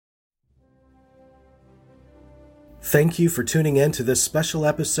Thank you for tuning in to this special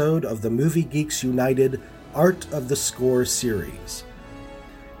episode of the Movie Geeks United Art of the Score series.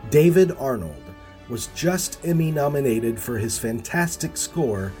 David Arnold was just Emmy nominated for his fantastic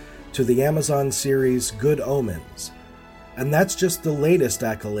score to the Amazon series Good Omens. And that's just the latest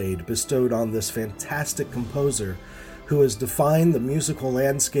accolade bestowed on this fantastic composer who has defined the musical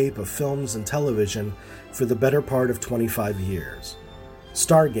landscape of films and television for the better part of 25 years.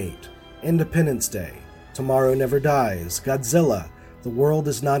 Stargate, Independence Day, Tomorrow Never Dies, Godzilla, The World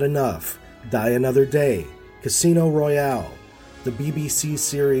Is Not Enough, Die Another Day, Casino Royale, the BBC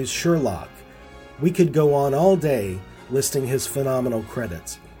series Sherlock. We could go on all day listing his phenomenal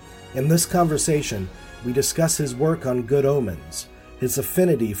credits. In this conversation, we discuss his work on Good Omens, his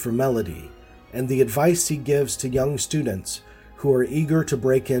affinity for melody, and the advice he gives to young students who are eager to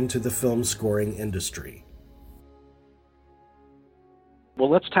break into the film scoring industry. Well,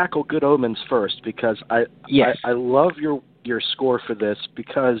 let's tackle Good Omens first, because I love your score for this,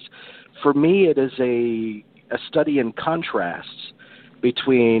 because for me it is a study in contrasts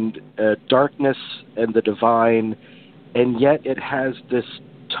between darkness and the divine, and yet it has this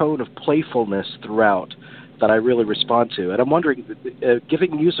tone of playfulness throughout that I really respond to. And I'm wondering,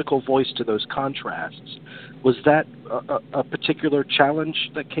 giving musical voice to those contrasts, was that a particular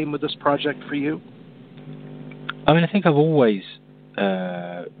challenge that came with this project for you? I mean, I think I've always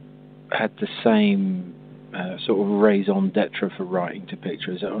had the same sort of raison d'etre for writing to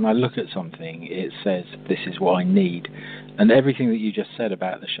pictures. When I look at something, it says, this is what I need. And everything that you just said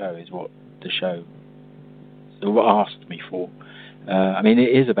about the show is what the show asked me for. I mean, it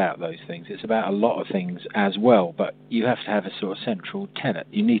is about those things. It's about a lot of things as well, but you have to have a sort of central tenet.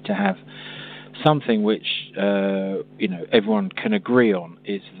 You need to have something which, everyone can agree on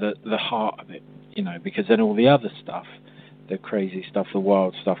is the heart of it, because then all the other stuff, the crazy stuff, the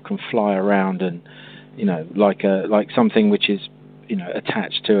wild stuff, can fly around and, like something which is,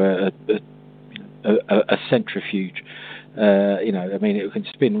 attached to a centrifuge. It can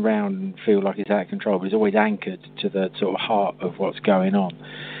spin round and feel like it's out of control, but it's always anchored to the sort of heart of what's going on.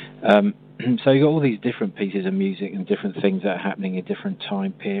 So you've got all these different pieces of music and different things that are happening in different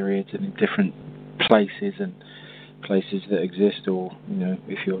time periods and in different places and places that exist, or,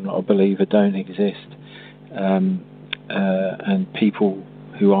 if you're not a believer, don't exist. And people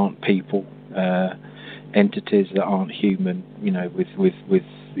who aren't people, entities that aren't human, with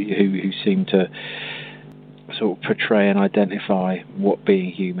who seem to sort of portray and identify what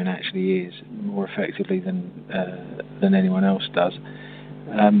being human actually is more effectively than anyone else does.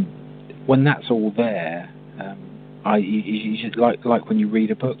 When that's all there, you just like when you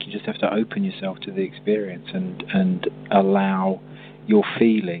read a book, you just have to open yourself to the experience and allow your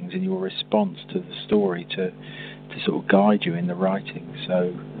feelings and your response to the story to sort of guide you in the writing.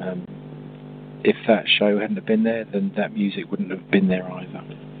 So if that show hadn't have been there, then that music wouldn't have been there either.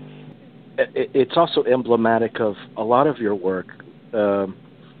 It's also emblematic of a lot of your work, and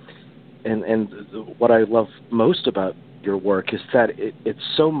what I love most about your work is that it's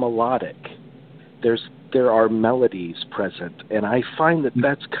so melodic. There are melodies present, and I find that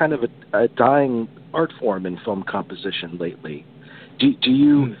that's kind of a dying art form in film composition lately. Do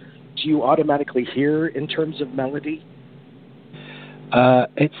you automatically hear in terms of melody?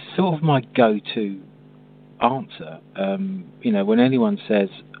 It's sort of my go-to answer. When anyone says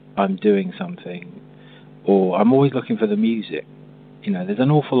I'm doing something, or I'm always looking for the music. There's an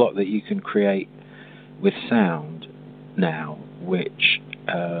awful lot that you can create with sound now, which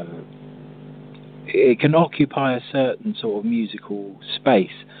it can occupy a certain sort of musical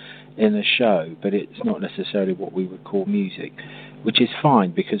space in a show, but it's not necessarily what we would call music, which is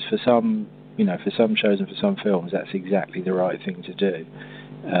fine, because for some shows and for some films, that's exactly the right thing to do.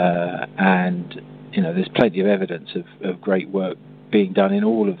 And there's plenty of evidence of great work being done in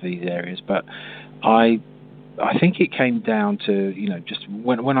all of these areas, but I think it came down to just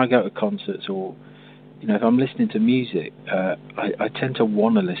when I go to concerts, or if I'm listening to music, I tend to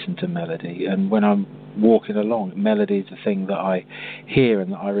want to listen to melody, and when I'm walking along, melody is the thing that I hear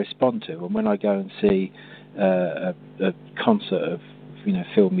and that I respond to. And when I go and see a concert of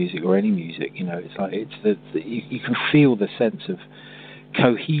film music or any music, it's like you can feel the sense of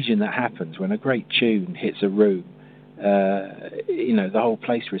cohesion that happens when a great tune hits a room. The whole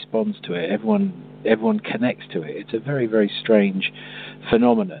place responds to it. Everyone connects to it. It's a very, very strange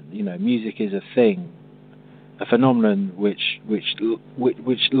phenomenon. Music is a phenomenon which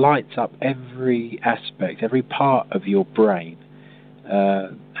lights up every aspect, every part of your brain,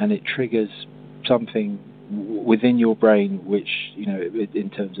 and it triggers something within your brain, which in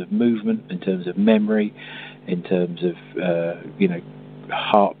terms of movement, in terms of memory, in terms of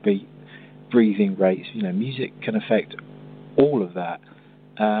heartbeat, breathing rates. Music can affect all of that.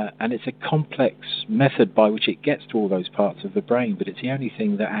 And it's a complex method by which it gets to all those parts of the brain, but it's the only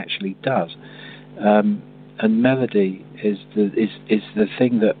thing that actually does. And melody is the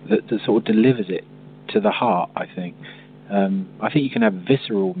thing that sort of delivers it to the heart, I think. I think you can have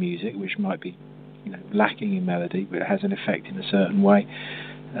visceral music, which might be lacking in melody, but it has an effect in a certain way.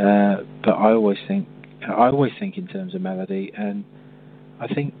 But I always think in terms of melody, and I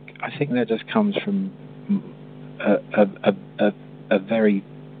think that just comes from a very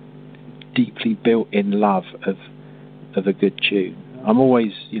deeply built-in love of a good tune. I'm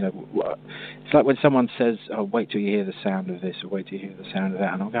always, it's like when someone says, "Oh, wait till you hear the sound of this," or "Wait till you hear the sound of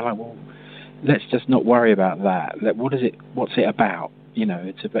that," and I'll go like, "Well, let's just not worry about that. What's it about?"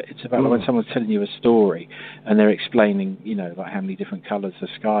 It's about when someone's telling you a story and they're explaining, like how many different colours the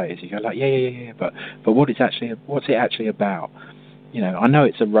sky is. You go like, yeah, but what's it actually about? I know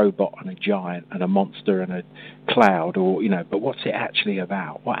it's a robot and a giant and a monster and a cloud, but what's it actually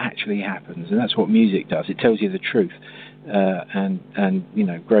about? What actually happens? And that's what music does. It tells you the truth. And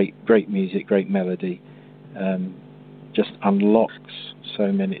great music, great melody, just unlocks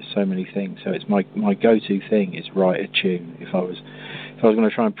so many things. So it's my go-to thing is write a tune. If I was going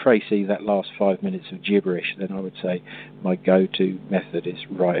to try and précis that last 5 minutes of gibberish, then I would say my go-to method is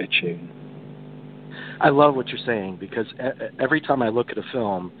write a tune. I love what you're saying, because every time I look at a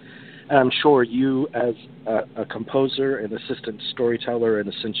film, and I'm sure you as a composer, an assistant storyteller, and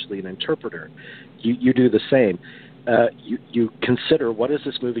essentially an interpreter, you do the same. You consider, what is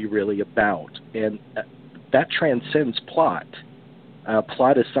this movie really about? And that transcends plot.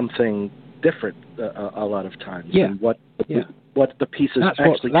 Plot is something different a lot of times than what the piece is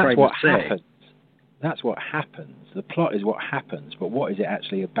actually trying to say. Happens. That's what happens. The plot is what happens, but what is it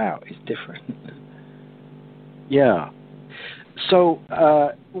actually about is different. Yeah. So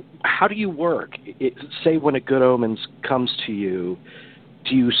how do you work? Say when A Good Omens comes to you,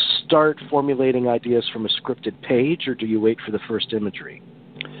 do you start formulating ideas from a scripted page, or do you wait for the first imagery?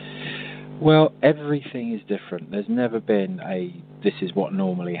 Well, everything is different. There's never been this is what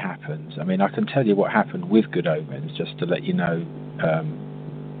normally happens. I mean, I can tell you what happened with Good Omens, just to let you know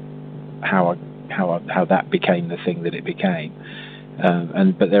how that became the thing that it became.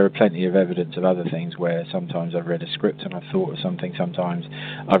 But there are plenty of evidence of other things where sometimes I've read a script and I've thought of something, sometimes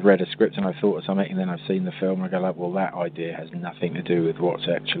I've read a script and I've thought of something, and then I've seen the film and I go like, well, that idea has nothing to do with what's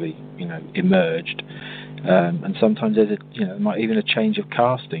actually, emerged. And sometimes there's even a change of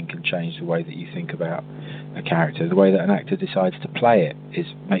casting can change the way that you think about a character. The way that an actor decides to play it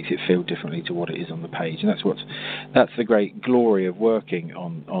makes it feel differently to what it is on the page, and that's the great glory of working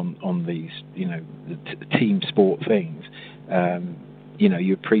on these the team sport things.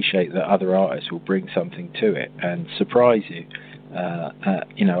 You appreciate that other artists will bring something to it and surprise you.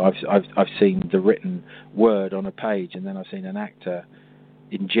 I've seen the written word on a page, and then I've seen an actor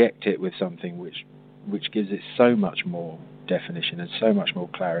inject it with something which gives it so much more definition and so much more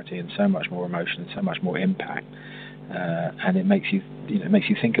clarity and so much more emotion and so much more impact. And it makes you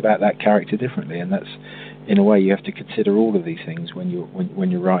think about that character differently, and that's, in a way, you have to consider all of these things when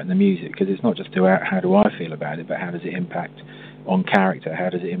you're writing the music, because it's not just about how do I feel about it, but how does it impact on character, how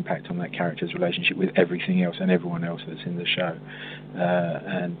does it impact on that character's relationship with everything else and everyone else that's in the show.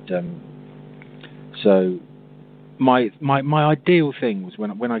 So my ideal thing was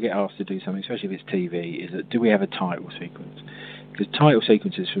when I get asked to do something, especially if it's TV, is that do we have a title sequence? Because title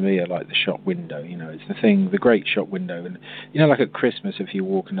sequences for me are like the shop window. It's the great shop window. And like at Christmas, if you're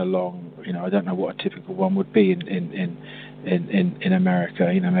walking along, I don't know what a typical one would be in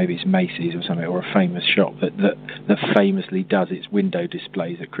America. Maybe it's Macy's or something, or a famous shop that famously does its window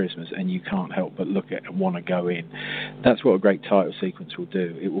displays at Christmas, and you can't help but look at and want to go in. That's what a great title sequence will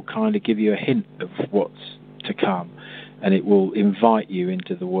do. It will kind of give you a hint of what's to come, and it will invite you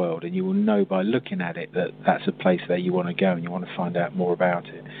into the world, and you will know by looking at it that that's a place there you want to go and you want to find out more about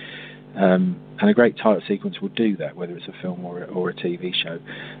it. And a great title sequence will do that, whether it's a film or a TV show.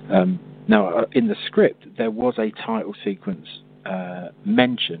 Now, in the script, there was a title sequence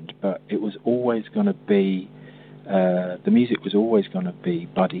mentioned, but it was always going to be the music was always going to be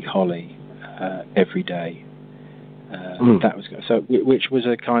Buddy Holly, Every Day. That was which was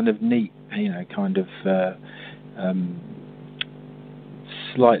a kind of neat,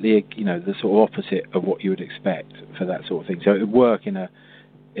 slightly, the sort of opposite of what you would expect for that sort of thing. So it would work in a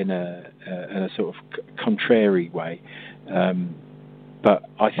sort of contrary way. But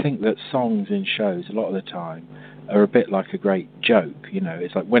I think that songs in shows a lot of the time are a bit like a great joke.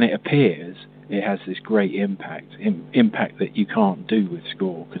 It's like when it appears, it has this great impact that you can't do with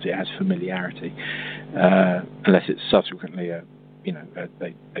score because it has familiarity, unless it's subsequently a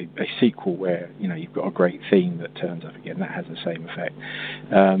a sequel where you've got a great theme that turns up again. That has the same effect.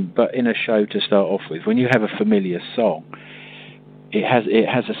 But in a show, to start off with, when you have a familiar song, it has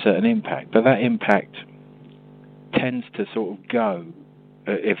a certain impact, but that impact tends to sort of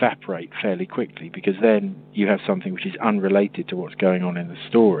evaporate fairly quickly, because then you have something which is unrelated to what's going on in the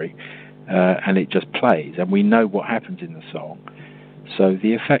story, and it just plays, and we know what happens in the song. So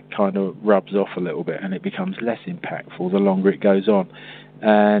the effect kind of rubs off a little bit, and it becomes less impactful the longer it goes on.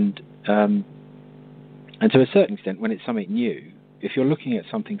 And to a certain extent, when it's something new, if you're looking at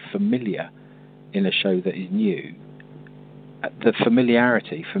something familiar in a show that is new, the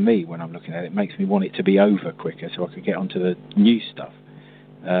familiarity for me when I'm looking at it makes me want it to be over quicker so I could get onto the new stuff.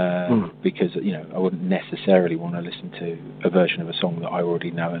 Because I wouldn't necessarily want to listen to a version of a song that I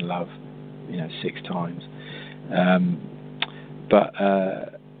already know and love 6 times. But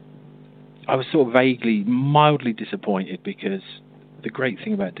I was sort of mildly disappointed, because the great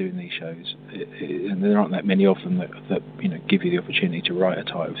thing about doing these shows, and there aren't that many of them that give you the opportunity to write a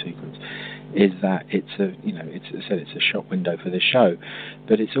title sequence, is that it's a shop window for the show,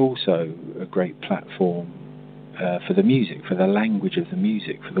 but it's also a great platform for the music, for the language of the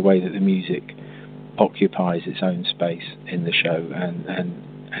music, for the way that the music occupies its own space in the show,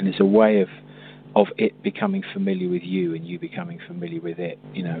 and it's a way of it becoming familiar with you and you becoming familiar with it.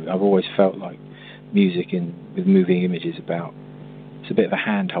 I've always felt like music with moving images it's a bit of a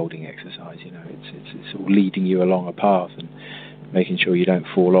hand-holding exercise. It's sort of leading you along a path and making sure you don't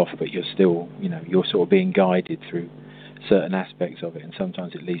fall off, but you're still, you're sort of being guided through certain aspects of it, and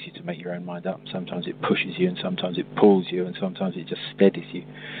sometimes it leads you to make your own mind up, and sometimes it pushes you, and sometimes it pulls you, and sometimes it just steadies you.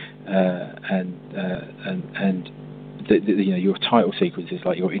 Your title sequence is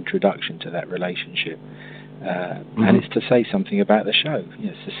like your introduction to that relationship, and it's to say something about the show.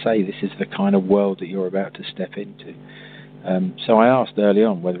 It's to say this is the kind of world that you're about to step into. So I asked early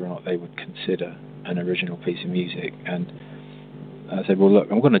on whether or not they would consider an original piece of music, and I said, well, look,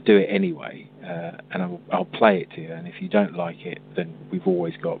 I'm going to do it anyway, and I'll play it to you, and if you don't like it, then we've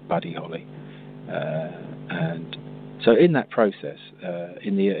always got Buddy Holly. And so in that process,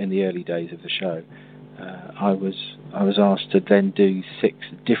 in the early days of the show, I was asked to then do 6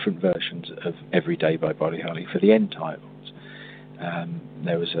 different versions of Every Day by Buddy Holly for the end titles.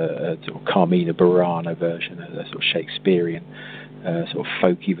 There was a sort of Carmina Burana version, a sort of Shakespearean, sort of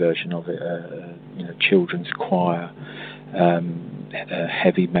folky version of it, children's choir, a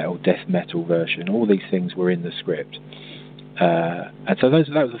heavy metal, death metal version. All these things were in the script. And so that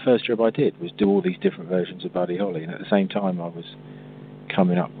was the first job I did, was do all these different versions of Buddy Holly. And at the same time, I was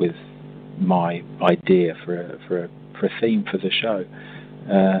coming up with my idea for a theme for the show.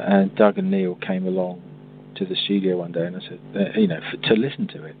 And Doug and Neil came along to the studio one day, and I said, to listen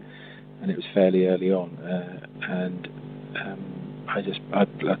to it. And it was fairly early on. I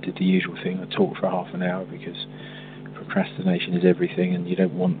did the usual thing. I talked for half an hour, because procrastination is everything, and you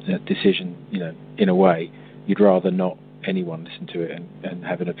don't want a decision, in a way. You'd rather not anyone listen to it and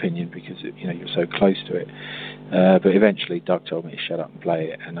have an opinion, because you're so close to it. But eventually Doug told me to shut up and play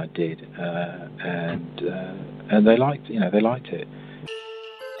it, and I did. And they liked it.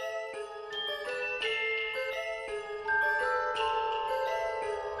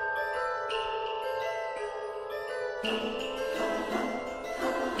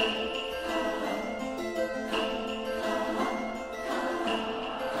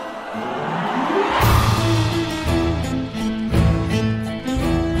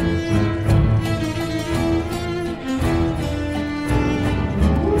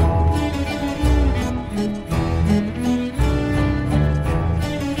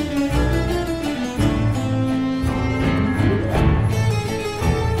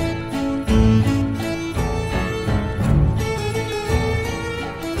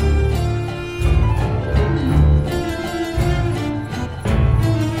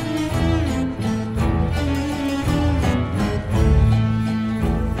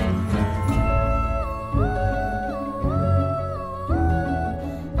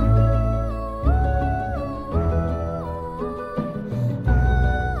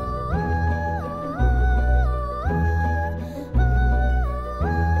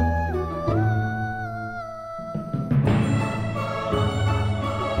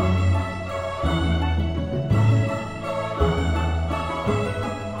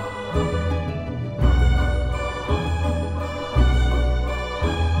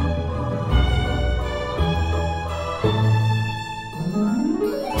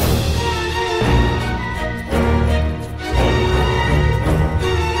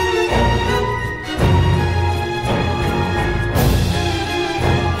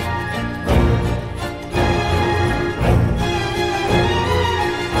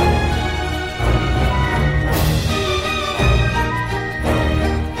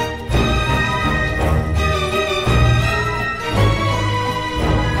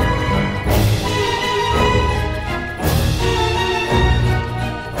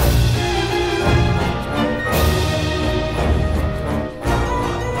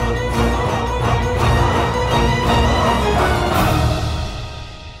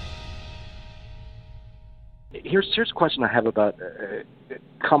 here's a question I have about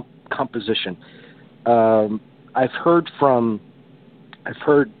composition. I've heard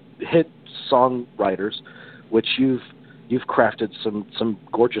hit songwriters, which you've crafted some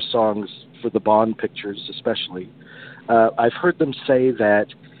gorgeous songs for the Bond pictures, especially. I've heard them say that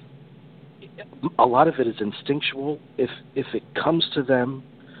a lot of it is instinctual. If it comes to them,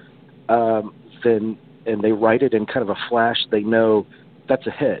 then and they write it in kind of a flash, they know that's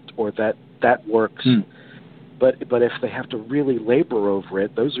a hit or that works. But if they have to really labor over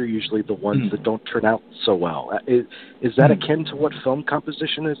it, those are usually the ones that don't turn out so well. Is that akin to what film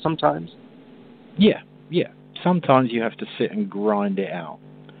composition is sometimes? Yeah. Sometimes you have to sit and grind it out,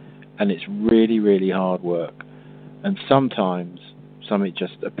 and it's really, really hard work. And sometimes something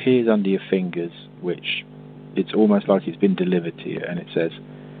just appears under your fingers, which it's almost like it's been delivered to you, and it says,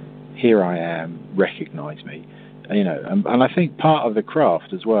 "Here I am, recognize me." And I think part of the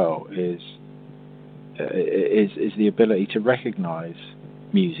craft as well is the ability to recognize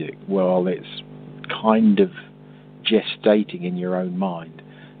music while it's kind of gestating in your own mind.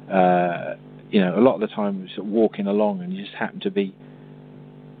 A lot of the time you're sort of walking along and you just happen to be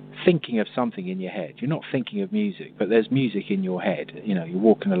thinking of something in your head. You're not thinking of music, but there's music in your head. You're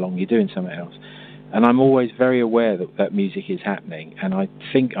walking along, you're doing something else. And I'm always very aware that music is happening, and I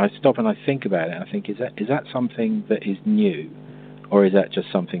stop and I think about it, and I think, is that something that is new, or is that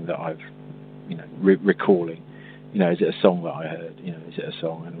just something that I've recalling? Is it a song that I heard? Is it a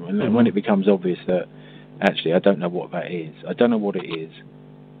song? And when it becomes obvious that actually I don't know what that is, I don't know what it is,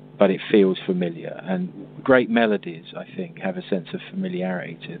 but it feels familiar. And great melodies, I think, have a sense of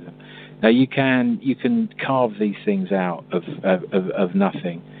familiarity to them. Now you can carve these things out of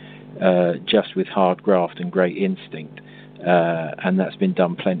nothing, just with hard graft and great instinct, and that's been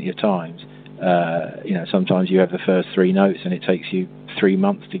done plenty of times. Sometimes you have the first three notes and it takes you 3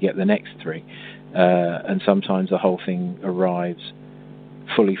 months to get the next three, and sometimes the whole thing arrives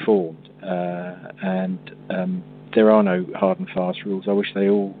fully formed, and there are no hard and fast rules. I wish they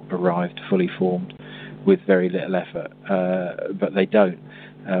all arrived fully formed with very little effort, but they don't.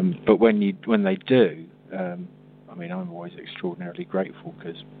 But when they do, I'm always extraordinarily grateful,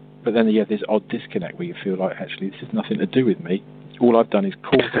 but then you have this odd disconnect where you feel like, actually, this has nothing to do with me. All I've done is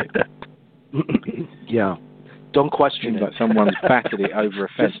caught it. Yeah. Don't question it. Like someone's battered it over a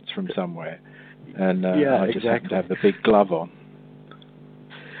fence from somewhere, and I just happen to have the big glove on.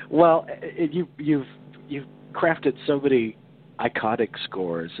 Well, you've crafted so many iconic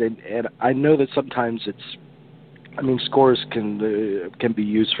scores, and I know that sometimes scores can be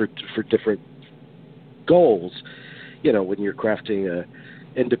used for different goals. When you're crafting a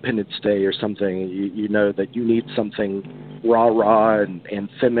Independence Day or something, you know that you need something rah-rah and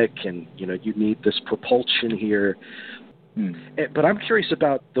anthemic, and you need this propulsion here. But I'm curious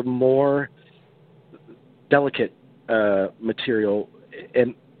about the more delicate material,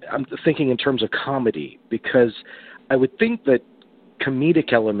 and I'm thinking in terms of comedy, because I would think that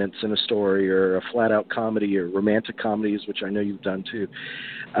comedic elements in a story, or a flat-out comedy, or romantic comedies, which I know you've done too,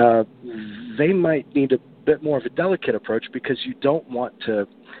 they might need a bit more of a delicate approach, because you don't want to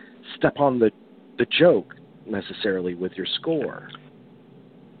step on the joke necessarily with your score.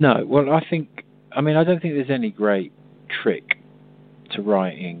 No, well, I don't think there's any great trick to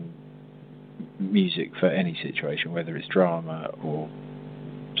writing music for any situation, whether it's drama or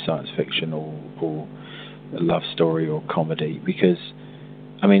science fiction or a love story or comedy, because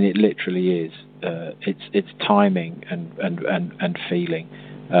it literally is. It's timing and feeling.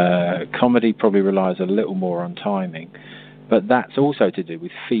 Comedy probably relies a little more on timing, but that's also to do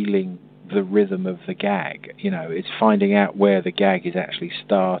with feeling the rhythm of the gag. It's finding out where the gag is actually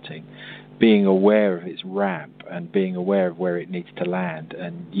starting, being aware of its ramp, and being aware of where it needs to land,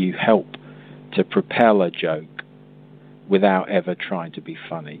 and you help to propel a joke without ever trying to be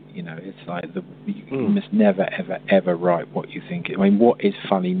funny. It's like you must never, ever, ever write what you think. What is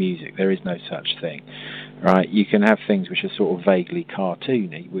funny music? There is no such thing, right? You can have things which are sort of vaguely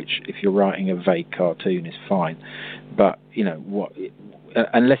cartoony, which, if you're writing a vague cartoon, is fine. But,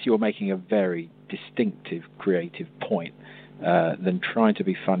 unless you're making a very distinctive, creative point, then trying to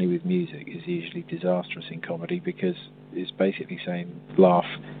be funny with music is usually disastrous in comedy, because it's basically saying, laugh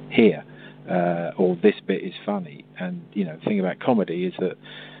here. Or this bit is funny. And the thing about comedy is that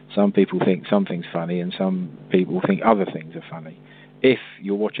some people think something's funny and some people think other things are funny. If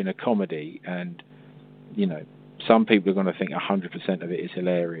you're watching a comedy and some people are going to think 100% of it is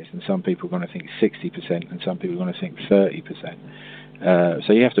hilarious, and some people are going to think 60%, and some people are going to think 30%.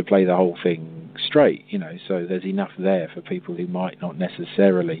 So you have to play the whole thing straight, so there's enough there for people who might not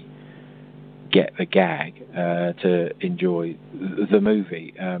necessarily get the gag to enjoy the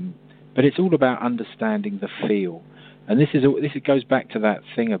movie. But it's all about understanding the feel And this goes back to that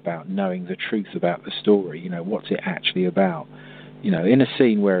thing about knowing the truth about the story. What's it actually about? In a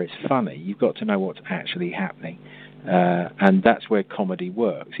scene where it's funny, you've got to know what's actually happening, and that's where comedy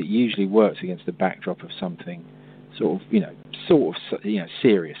works. It usually works against the backdrop of something sort of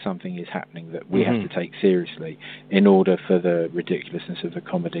serious. Something is happening that we have to take seriously in order for the ridiculousness of the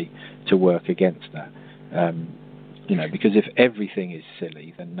comedy to work against that. Because if everything is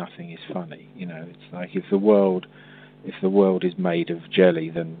silly, then nothing is funny. It's like if the world is made of jelly,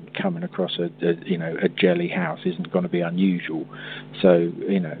 then coming across a jelly house isn't going to be unusual. So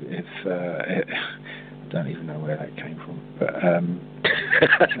if I don't even know where that came from, but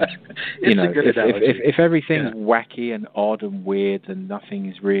if everything's wacky and odd and weird, then nothing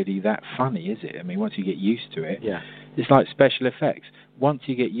is really that funny, is it? I mean, once you get used to it, it's like special effects. Once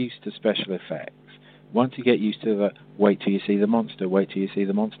you get used to special effects, once you get used to the wait till you see the monster,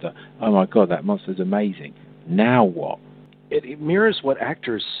 oh my God, that monster's amazing. Now what? It mirrors what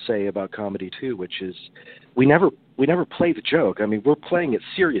actors say about comedy too, which is we never play the joke. I mean, we're playing it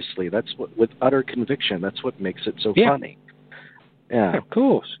seriously. That's what, with utter conviction. That's what makes it so funny. Yeah, of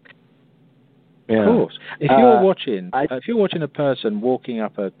course. Yeah. Of course. If you're watching a person walking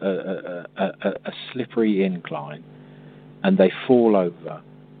up a slippery incline and they fall over,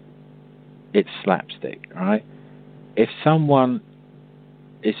 it's slapstick, right? If someone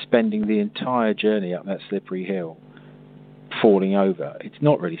is spending the entire journey up that slippery hill falling over, it's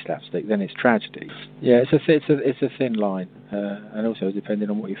not really slapstick, then it's tragedy. Yeah, it's a thin line, and also depending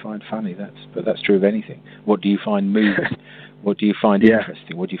on what you find funny. That's true of anything. What do you find moving? What do you find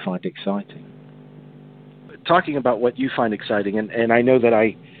interesting? What do you find exciting? Talking about what you find exciting, and I know that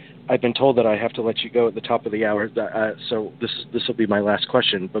I've been told that I have to let you go at the top of the hour, so this will be my last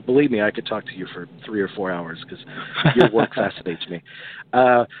question. But believe me, I could talk to you for 3 or 4 hours because your work fascinates me.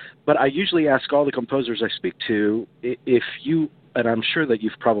 But I usually ask all the composers I speak to, if you, and I'm sure that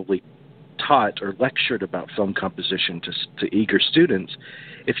you've probably taught or lectured about film composition to eager students,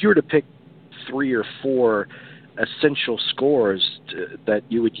 if you were to pick 3 or 4 essential scores that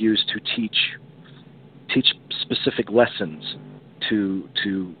you would use to teach specific lessons to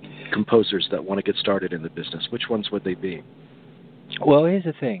composers that want to get started in the business, which ones would they be? Well, here's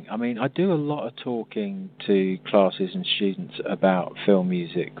the thing. I mean, I do a lot of talking to classes and students about film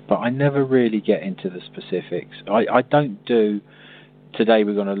music, but I never really get into the specifics. I don't do, today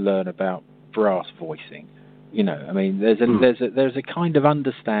we're going to learn about brass voicing. I mean, there's a kind of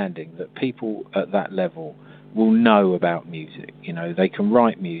understanding that people at that level will know about music. They can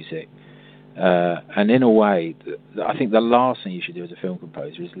write music. And in a way, I think the last thing you should do as a film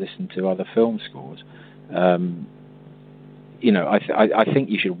composer is listen to other film scores. I think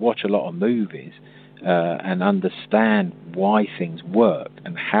you should watch a lot of movies and understand why things work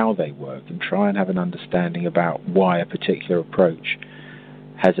and how they work, and try and have an understanding about why a particular approach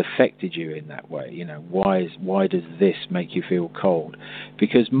has affected you in that way. Why does this make you feel cold?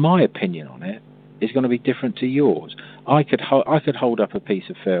 Because my opinion on it is going to be different to yours. I could hold up a piece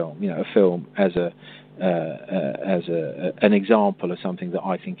of film, a film as an example of something that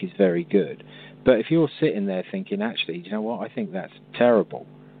I think is very good. But if you're sitting there thinking, actually, you know what, I think that's terrible,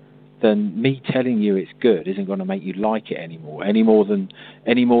 then me telling you it's good isn't going to make you like it anymore. Any more than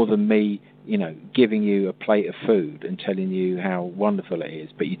me, giving you a plate of food and telling you how wonderful it is,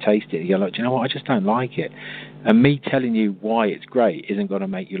 but you taste it and you're like, do you know what, I just don't like it. And me telling you why it's great isn't going to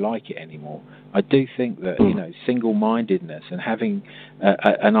make you like it anymore. I do think that single-mindedness and having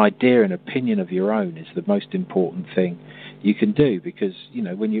an idea and opinion of your own is the most important thing you can do, because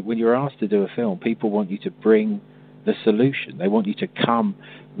when you're asked to do a film, people want you to bring the solution. They want you to come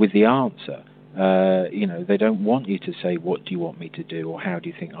with the answer. They don't want you to say, what do you want me to do, or how do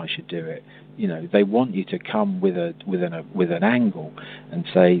you think I should do it? They want you to come with an angle and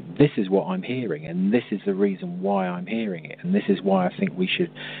say, this is what I'm hearing, and this is the reason why I'm hearing it, and this is why I think we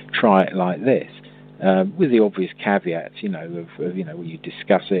should try it like this, with the obvious caveats, of when you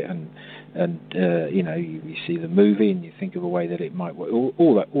discuss it and you see the movie and you think of a way that it might work,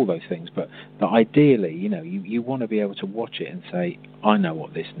 all those things. But ideally, you want to be able to watch it and say, I know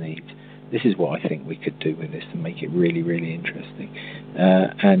what this needs. This is what I think we could do with this to make it really, really interesting.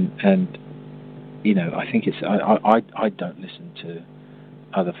 I think it's. I don't listen to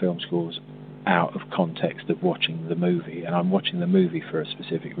other film scores out of context of watching the movie, and I'm watching the movie for a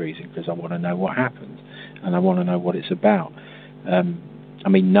specific reason, because I want to know what happens and I want to know what it's about.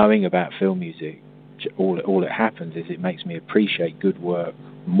 Knowing about film music, all it happens is it makes me appreciate good work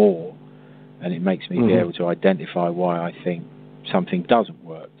more, and it makes me be able to identify why I think something doesn't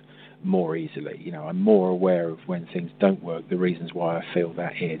work. more easily. You know, I'm more aware of when things don't work, the reasons why I feel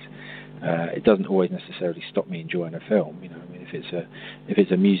that is. It doesn't always necessarily stop me enjoying a film. You know, I mean, if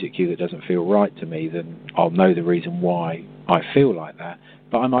it's a music cue that doesn't feel right to me, then I'll know the reason why I feel like that.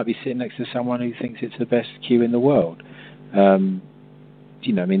 But I might be sitting next to someone who thinks it's the best cue in the world. You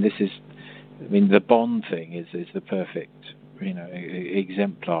know, I mean, the Bond thing is the perfect, you know,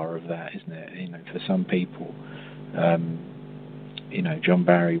 exemplar of that, isn't it? You know, for some people, you know, John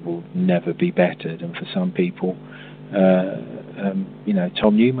Barry will never be bettered, and for some people, you know,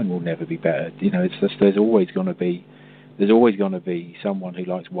 Tom Newman will never be bettered. You know, it's just there's always going to be someone who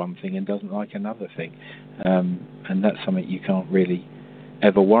likes one thing and doesn't like another thing, and that's something you can't really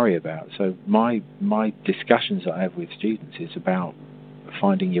ever worry about. So my discussions that I have with students is about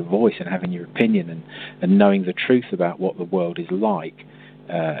finding your voice and having your opinion and knowing the truth about what the world is like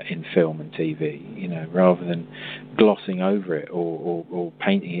in film and TV, you know, rather than glossing over it or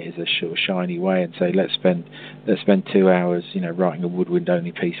painting it as a sort of shiny way and say let's spend 2 hours, you know, writing a woodwind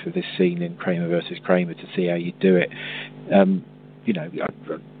only piece for this scene in Kramer versus Kramer to see how you do it. You know,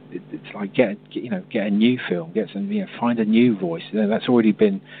 it's like get a new film, find a new voice. You know, that's already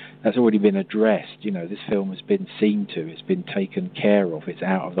been addressed. You know, this film has been seen to, it's been taken care of, it's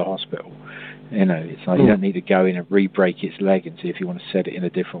out of the hospital. You know, it's like you don't need to go in and re-break its leg and see if you want to set it in a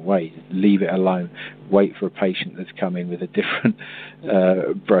different way. Leave it alone. Wait for a patient that's come in with a different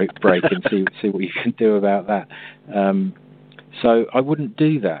break and see what you can do about that. So I wouldn't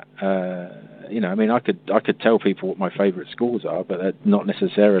do that. You know, I mean, I could tell people what my favourite scores are, but they're not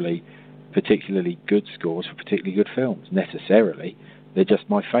necessarily particularly good scores for particularly good films. Necessarily, they're just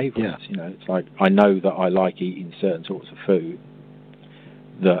my favourites. Yeah. You know, it's like I know that I like eating certain sorts of food.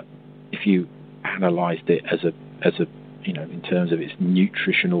 That if you analysed it as a you know, in terms of its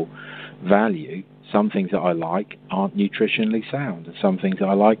nutritional value, some things that I like aren't nutritionally sound, and some things that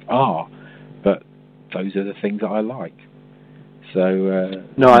I like are. But those are the things that I like. So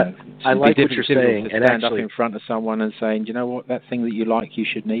I like what you're saying. And stand up in front of someone and saying, you know what, that thing that you like, you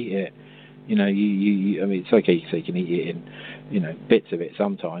shouldn't eat it. You know, you I mean, it's okay to say you can eat it in, you know, bits of it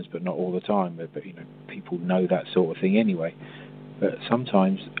sometimes, but not all the time. But you know, people know that sort of thing anyway. But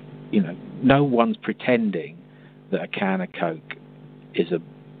sometimes, you know, no one's pretending that a can of Coke is a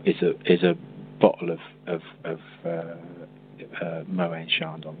bottle of Moët &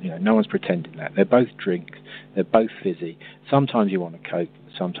 Chandon. You know, no one's pretending that. They're both drinks. They're both fizzy. Sometimes you want a Coke.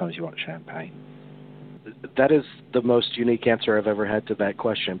 Sometimes you want champagne. That is the most unique answer I've ever had to that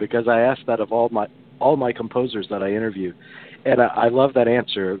question, because I asked that of all my composers that I interview, and I love that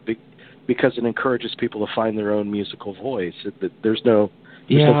answer because it encourages people to find their own musical voice. There's no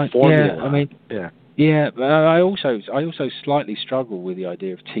formula. Yeah, I mean, yeah. I also slightly struggle with the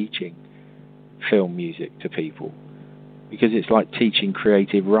idea of teaching film music to people, because it's like teaching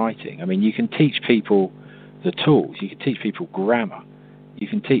creative writing. I mean, you can teach people the tools. You can teach people grammar. You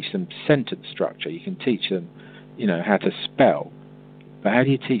can teach them sentence structure. You can teach them, you know, how to spell. But how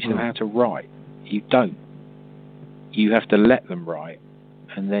do you teach them how to write? You don't. You have to let them write,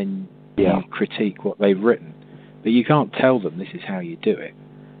 and then you critique what they've written. But you can't tell them this is how you do it,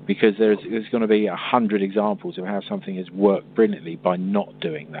 because there's going to be 100 examples of how something has worked brilliantly by not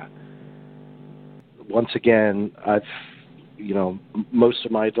doing that. Once again, most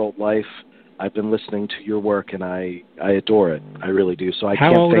of my adult life, I've been listening to your work, and I adore it. I really do. So I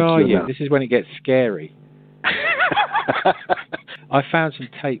can't thank you enough. How old are you? This is when it gets scary. I found some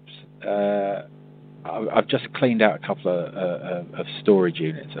tapes. I've just cleaned out a couple of storage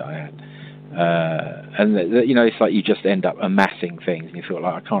units that I had. And you know, it's like you just end up amassing things, and you feel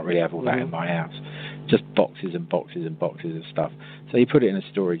like I can't really have all that in my house. Just boxes and boxes and boxes of stuff. So you put it in a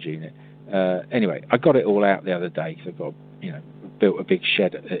storage unit. Anyway, I got it all out the other day because I've got, you know, built a big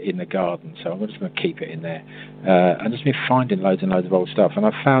shed in the garden, so I'm just going to keep it in there. I've just been finding loads and loads of old stuff, and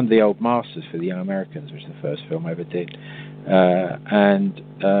I found the old masters for The Young Americans, which is the first film I ever did. And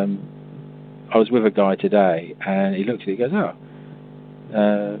I was with a guy today, and he looked at it, he goes, was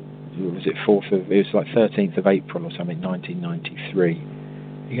it it was like 13th of April or something, 1993.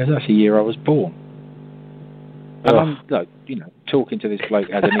 He goes, that's the year I was born. And I'm, like, you know, talking to this bloke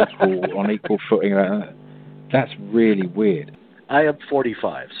as on equal footing. That's really weird. I am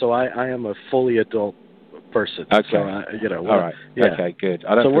 45, so I am a fully adult person. Okay. So, all right. Yeah. Okay, good.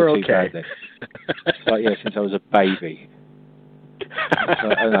 I don't feel we're too bad then. Like, since I was a baby. So,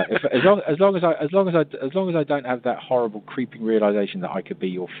 as long as I don't have that horrible creeping realization that I could be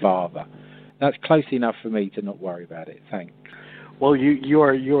your father, that's close enough for me to not worry about it. Thanks. Well, you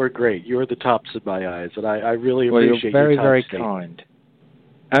are great. You're the tops of my eyes, and I really appreciate you're very, your time, very Steve. kind.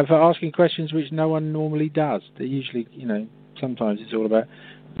 And for asking questions which no one normally does. They usually, you know, sometimes it's all about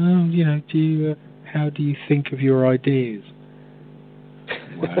Do you? How do you think of your ideas?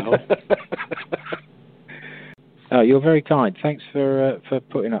 Well, you're very kind. Thanks for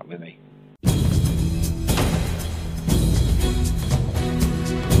putting up with me.